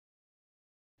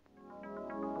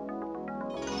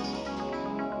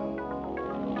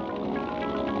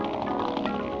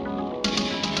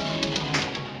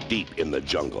deep in the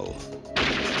jungle.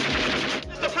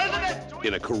 Mr. President!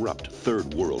 In a corrupt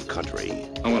third world country.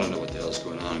 I want to know what the hell's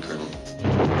going on, Colonel.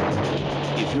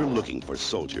 If you're looking for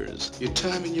soldiers... Your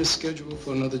time in your schedule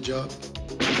for another job?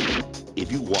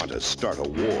 If you want to start a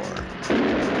war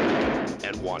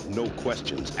and want no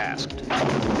questions asked,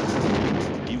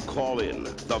 you call in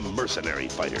the Mercenary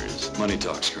Fighters. Money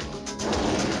talks, Colonel.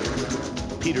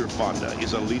 Peter Fonda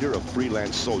is a leader of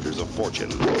freelance soldiers of fortune.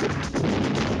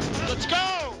 Let's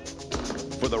go!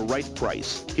 For the right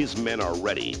price, his men are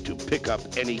ready to pick up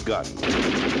any gun.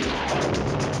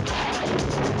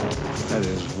 That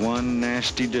is one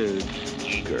nasty dude.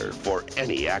 Eager for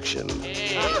any action.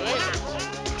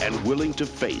 And willing to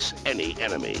face any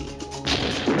enemy.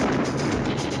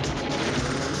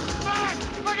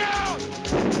 Look out!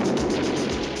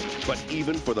 But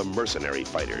even for the Mercenary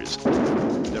Fighters,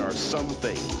 there are some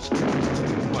things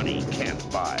money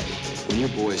can't buy. When your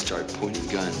boys start pointing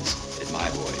guns at my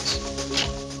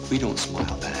boys, we don't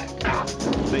smile back.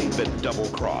 They've been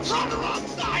double-crossed. On the wrong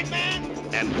side, man!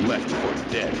 And left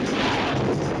for dead.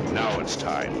 Now it's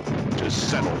time to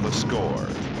settle the score.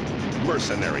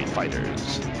 Mercenary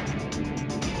Fighters.